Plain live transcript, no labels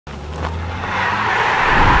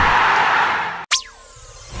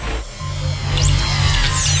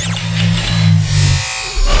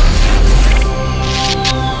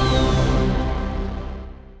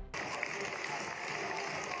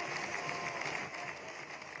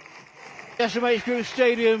SMH Group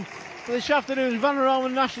Stadium for this afternoon's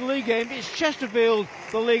Vanarama National League game. It's Chesterfield,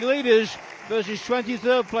 the league leaders, versus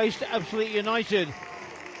 23rd place to Ebbsfleet United.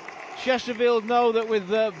 Chesterfield know that with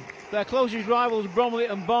their closest rivals Bromley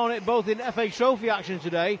and Barnet both in FA Trophy action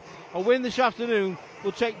today, a win this afternoon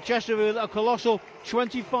will take Chesterfield a colossal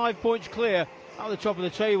 25 points clear at the top of the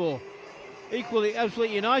table. Equally, Ebbsfleet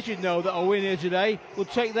United know that a win here today will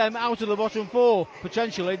take them out of the bottom four,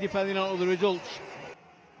 potentially, depending on other results.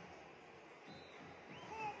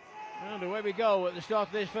 And away we go at the start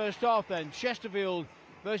of this first half then. Chesterfield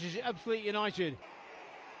versus Ebbsfleet United.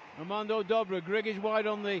 Armando Dobra, Greg is wide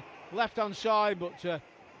on the left-hand side, but a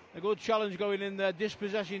good challenge going in there,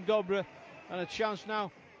 dispossessing Dobra, and a chance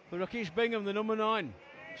now for Rakesh Bingham, the number 9,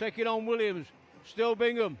 taking on Williams. Still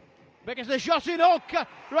Bingham. Gets the shot in. Oh,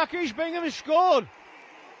 Rakesh Bingham has scored.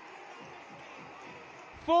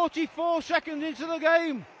 44 seconds into the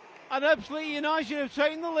game, and Ebbsfleet United have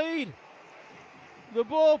taken the lead. The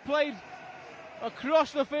ball played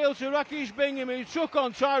across the field to Rakesh Bingham, who took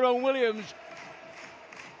on Tyrone Williams.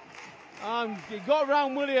 And he got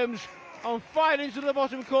round Williams and fired into the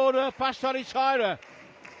bottom corner past Harry Tyra.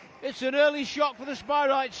 It's an early shock for the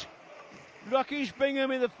Spyrites. Rakesh Bingham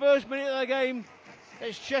in the first minute of the game.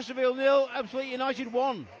 It's Chesterfield 0, Ebbsfleet United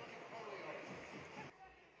 1.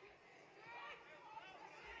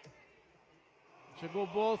 It's a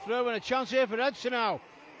good ball through and a chance here for Edson now.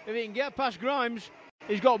 If he can get past Grimes,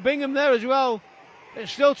 he's got Bingham there as well.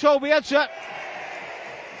 It's still Toby Edson.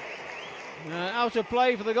 Out of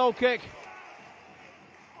play for the goal kick.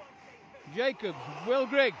 Jacobs, Will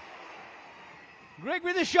Grigg. Grigg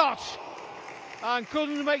with the shot. And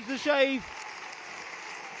Cousins makes the save.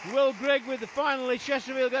 Will Grigg with the finally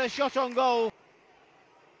Chesterfield get a shot on goal.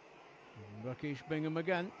 Rakesh Bingham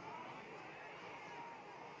again.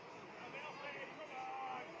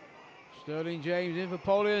 Sterling James in for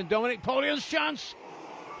Polian. Dominic Polian's chance.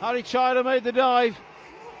 Harry Tyler made the dive.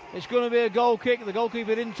 It's going to be a goal kick. The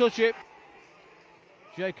goalkeeper didn't touch it.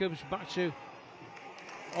 Jacobs back to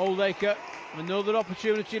Oldacre. Another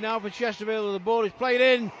opportunity now for Chesterfield. The ball is played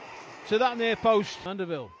in to that near post.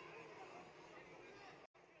 Vanderville.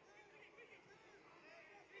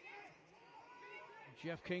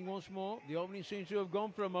 Jeff King once more. The opening seems to have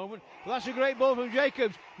gone for a moment. But that's a great ball from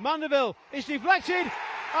Jacobs. Mandeville is deflected.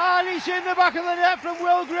 And it's in the back of the net from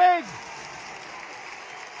Will Grigg.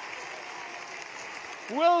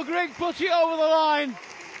 Will Grigg puts it over the line.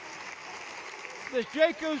 There's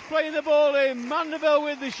Jacobs playing the ball in. Mandeville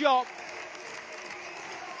with the shot.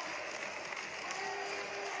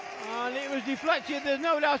 And it was deflected, there's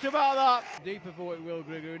no doubt about that. Deeper for Will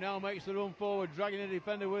Grigg, who now makes the run forward, dragging the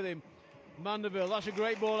defender with him. Mandeville, that's a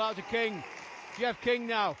great ball out to King. Jeff King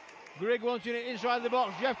now. Grigg wanting it inside the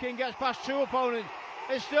box. Jeff King gets past two opponents.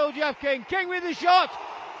 It's still Jeff King. King with the shot.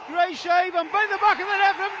 Great save and by the back of the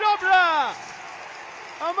net from Dobra.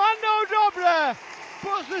 Armando Dobra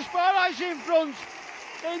puts the Spyrites in front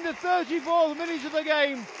in the 34th minute of the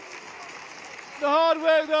game. The hard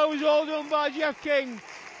work though was all done by Jeff King.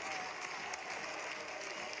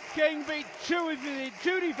 King beat two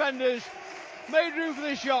defenders, made room for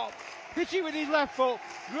the shot, hit it with his left foot.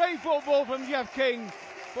 Great football from Jeff King,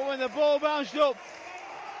 but when the ball bounced up,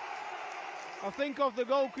 I think off the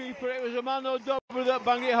goalkeeper, it was Armando Dobra that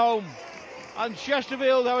banged it home. And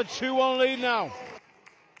Chesterfield have a 2-1 lead now.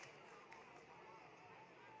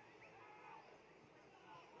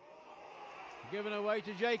 Given away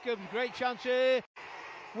to Jacobs, great chance here.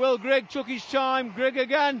 Will Grigg took his time, Grigg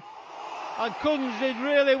again. And Cousins did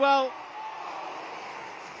really well.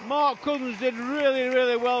 Mark Cousins did really,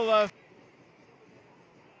 really well there.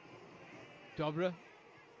 Dobra.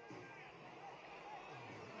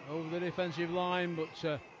 Over the defensive line,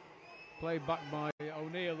 but played back by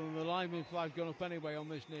O'Neill, and the lineman flag's gone up anyway on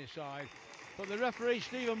this near side. But the referee,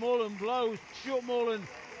 Stuart Morland, blows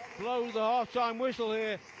the half-time whistle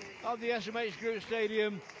here at the SMH Group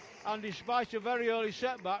Stadium, and despite a very early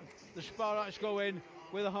setback, the Spyrites go in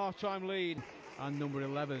with a half-time lead. And number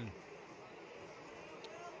 11.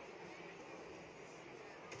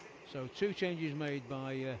 So two changes made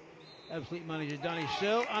by Ebbsfleet manager Danny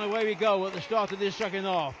Sill, and away we go at the start of this second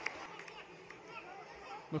half.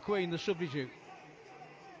 McQueen, the substitute.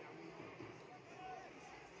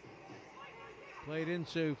 Played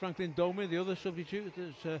into Franklin Dolman, the other substitute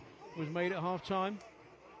that was made at half-time.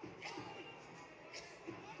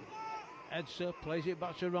 Edser plays it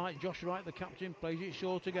back to Wright. Josh Wright, the captain, plays it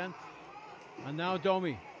short again. And now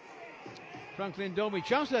Domi. Franklin Domi,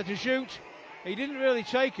 chance there to shoot. He didn't really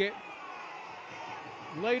take it.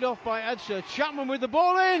 Laid off by Edser. Chapman with the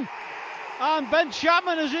ball in. And Ben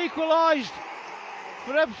Chapman has equalised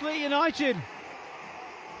for Ebbsfleet United.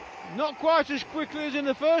 Not quite as quickly as in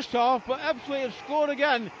the first half, but Ebbsfleet have scored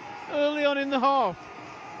again early on in the half.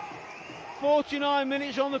 49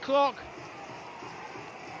 minutes on the clock.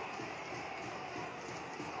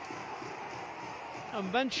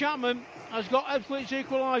 And Ben Chapman has got Ebbsfleet's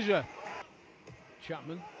equaliser.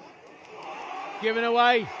 Chapman giving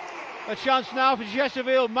away a chance now for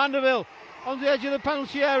Chesterfield. Mandeville on the edge of the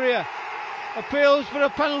penalty area. Appeals for a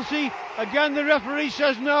penalty. Again the referee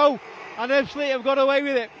says no, and Ebbsfleet have got away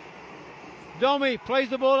with it. Domi plays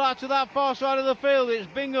the ball out to that far side of the field. It's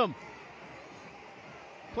Bingham.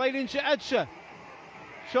 Played into Edser.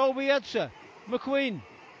 Solby Edser. McQueen.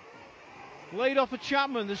 Laid off for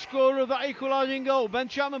Chapman, the scorer of that equalising goal. Ben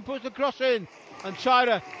Chapman puts the cross in, and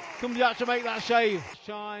Tyler comes out to make that save. It's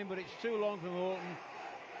time, but it's too long from Horton.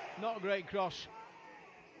 Not a great cross.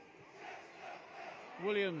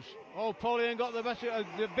 Williams. Oh, Polian got the better,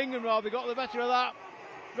 Bingham rather, got the better of that.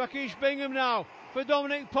 Rakesh Bingham now for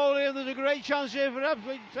Dominic Polian. There's a great chance here for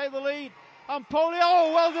Ebbsfleet to take the lead. And Polian,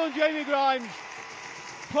 oh, well done, Jamie Grimes.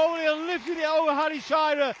 Polian lifted it over Harry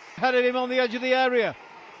Tyler, headed him on the edge of the area.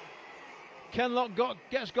 Kenlock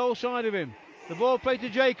gets goal side of him. The ball played to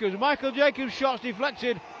Jacobs. Michael Jacobs' shot's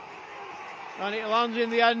deflected, and it lands in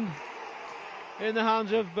the end in the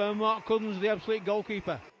hands of Mark Cuddens, the Ebbsfleet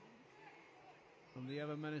goalkeeper. And the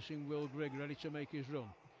ever menacing Will Grigg ready to make his run.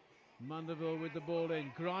 Mandeville with the ball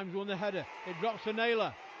in. Grimes won the header. It drops for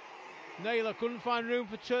Naylor. Naylor couldn't find room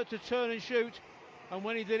to turn and shoot, and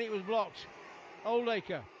when he did, it was blocked.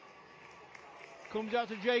 Oldacre comes out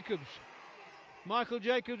to Jacobs. Michael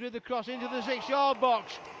Jacobs with the cross into the 6-yard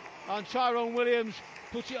box, and Tyrone Williams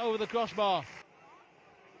puts it over the crossbar.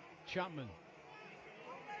 Chapman.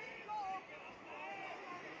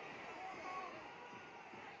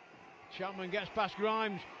 Chapman gets past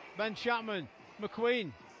Grimes. Ben Chapman.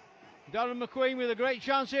 McQueen. Darren McQueen with a great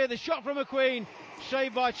chance here. The shot from McQueen,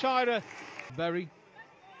 saved by Tyler. Berry.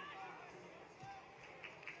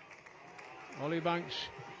 Ollie Banks.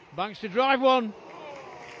 Banks to drive one.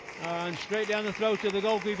 And straight down the throat of the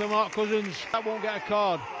goalkeeper, Mark Cousins. That won't get a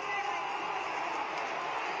card.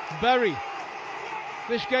 Berry.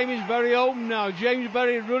 This game is very open now. James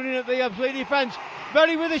Berry running at the Ebbsfleet defence.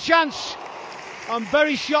 Berry with a chance. And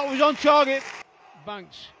Berry's shot was on target.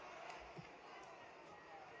 Banks.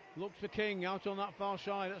 Looks for King out on that far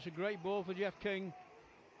side. That's a great ball for Jeff King.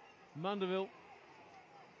 Mandeville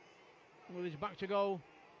with his back to goal.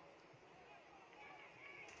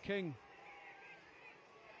 King.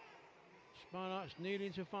 Sparnak's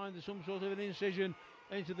needing to find some sort of an incision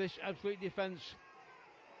into this Ebbsfleet defence.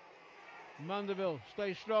 Mandeville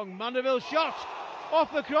stays strong. Mandeville's shot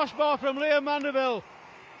off the crossbar from Liam Mandeville.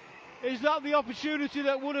 Is that the opportunity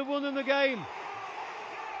that would have won them the game?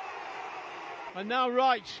 And now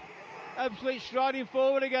Wright. Ebbsfleet striding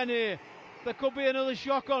forward again here. There could be another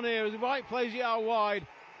shock on here as Wright plays it out wide.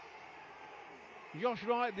 Josh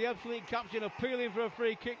Wright, the Ebbsfleet captain, appealing for a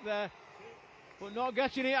free kick there, but not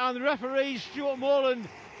getting it, and the referee Stuart Morland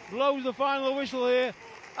blows the final whistle here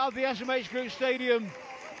at the SMH Group Stadium.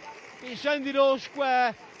 It's ended all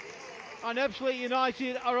square, and Ebbsfleet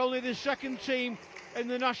United are only the second team in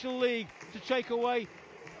the National League to take away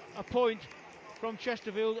a point from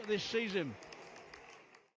Chesterfield this season.